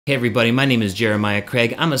Hey everybody, my name is Jeremiah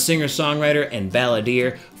Craig. I'm a singer-songwriter and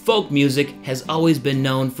balladeer. Folk music has always been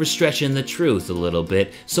known for stretching the truth a little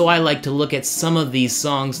bit, so I like to look at some of these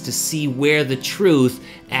songs to see where the truth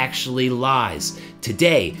actually lies.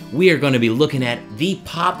 Today, we are going to be looking at the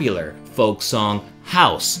popular folk song,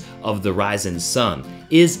 House of the Rising Sun.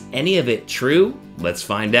 Is any of it true? Let's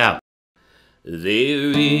find out.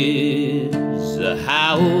 There is a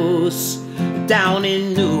house down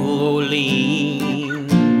in New Orleans.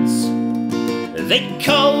 They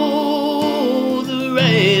call the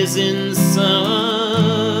rising sun.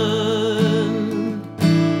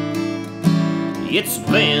 It's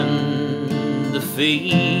been the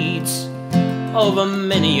fate of a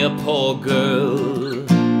many a poor girl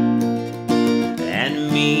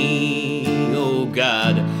and me, oh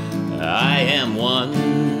God, I am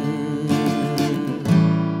one.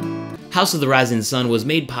 House of the Rising Sun was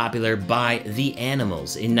made popular by The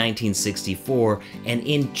Animals in 1964, and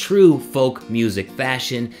in true folk music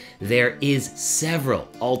fashion, there is several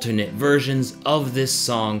alternate versions of this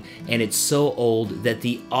song, and it's so old that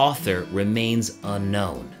the author remains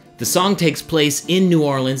unknown. The song takes place in New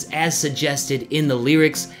Orleans as suggested in the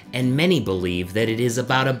lyrics, and many believe that it is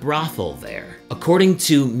about a brothel there. According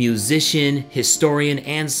to musician, historian,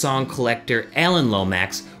 and song collector Alan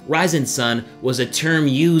Lomax, Rising Sun was a term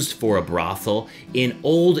used for a brothel in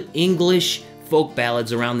Old English folk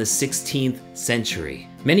ballads around the 16th century.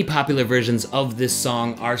 Many popular versions of this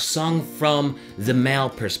song are sung from the male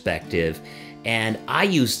perspective, and I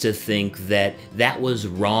used to think that that was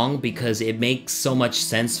wrong because it makes so much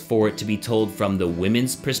sense for it to be told from the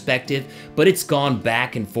women's perspective, but it's gone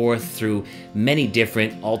back and forth through many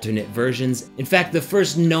different alternate versions. In fact, the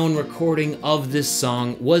first known recording of this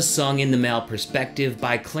song was sung in the male perspective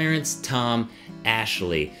by Clarence Tom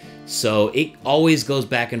Ashley. So it always goes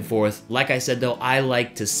back and forth. Like I said though, I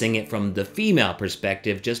like to sing it from the female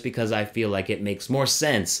perspective just because I feel like it makes more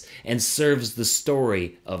sense and serves the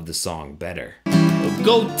story of the song better.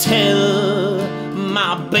 Go tell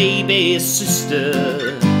my baby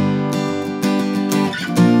sister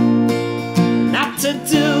not to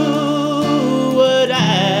do what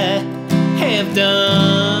I have done,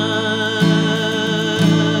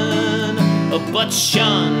 but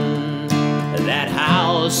shun that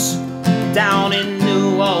house down in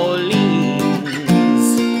New Orleans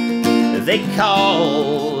they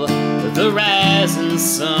call the rising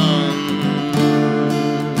sun.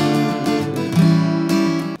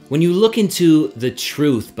 When you look into the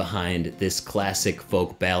truth behind this classic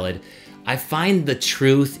folk ballad, I find the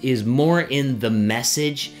truth is more in the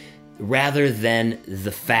message rather than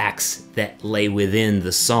the facts that lay within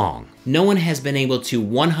the song. No one has been able to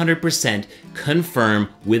 100% confirm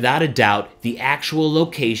without a doubt the actual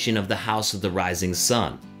location of the House of the Rising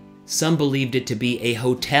Sun. Some believed it to be a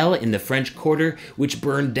hotel in the French Quarter which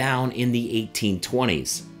burned down in the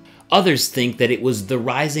 1820s. Others think that it was the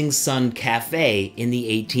Rising Sun Cafe in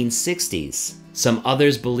the 1860s. Some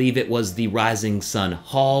others believe it was the Rising Sun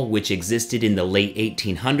Hall, which existed in the late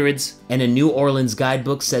 1800s, and a New Orleans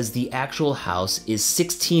guidebook says the actual house is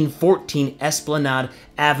 1614 Esplanade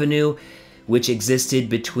Avenue, which existed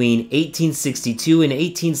between 1862 and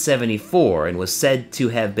 1874 and was said to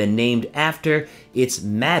have been named after its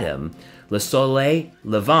Madame, Le Soleil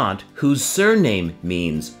Levant, whose surname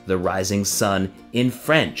means the rising sun in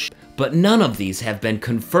French. But none of these have been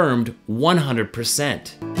confirmed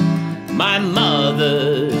 100%. My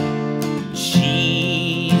mother,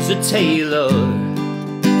 she's a tailor.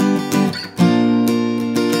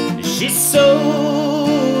 She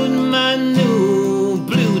sewed my new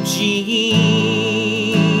blue jeans.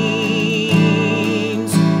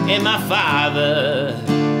 And my father,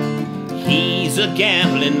 he's a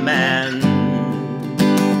gambling man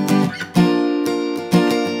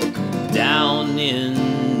down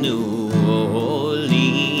in New Orleans.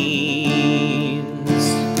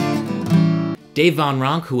 Dave Von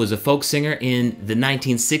Ronk, who was a folk singer in the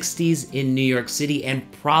 1960s in New York City and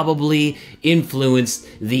probably influenced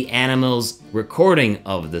The Animals' recording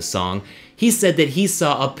of the song, he said that he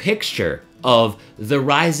saw a picture of the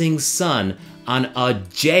rising sun on a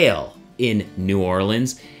jail in New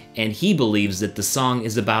Orleans, and he believes that the song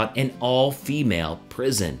is about an all-female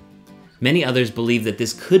prison. Many others believe that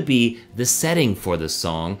this could be the setting for the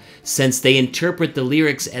song, since they interpret the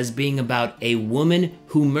lyrics as being about a woman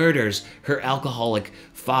who murders her alcoholic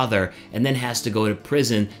father and then has to go to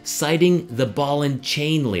prison, citing the ball and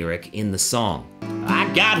chain lyric in the song. I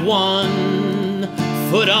got one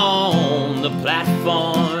foot on the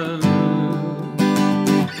platform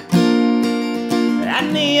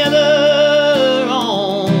and the other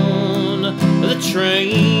on the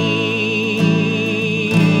train.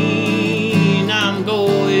 I'm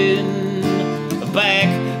going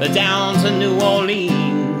back down to New Orleans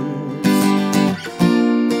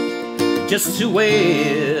just to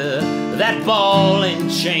wear that ball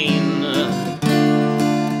and chain.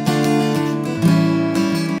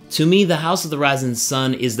 To me, The House of the Rising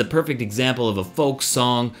Sun is the perfect example of a folk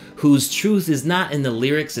song whose truth is not in the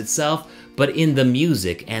lyrics itself, but in the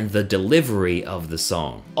music and the delivery of the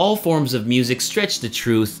song. All forms of music stretch the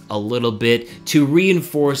truth a little bit to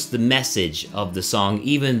reinforce the message of the song,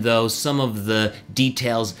 even though some of the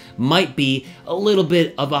details might be a little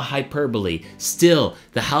bit of a hyperbole. Still,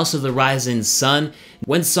 The House of the Rising Sun,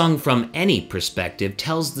 when sung from any perspective,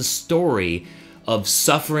 tells the story of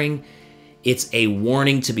suffering. It's a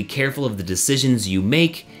warning to be careful of the decisions you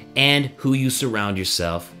make and who you surround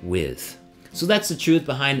yourself with. So that's the truth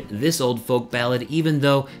behind this old folk ballad, even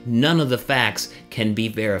though none of the facts can be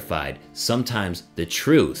verified. Sometimes the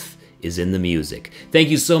truth is in the music. Thank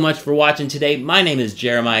you so much for watching today. My name is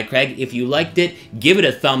Jeremiah Craig. If you liked it, give it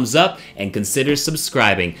a thumbs up and consider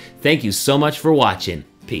subscribing. Thank you so much for watching.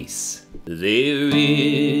 Peace. There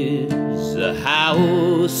is a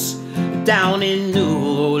house down in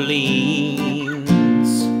New Orleans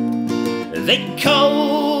they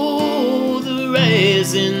call the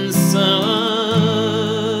Rising Sun.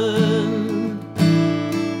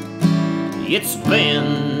 It's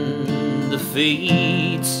been the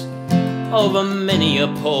fate of many a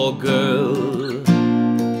poor girl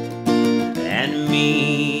and me.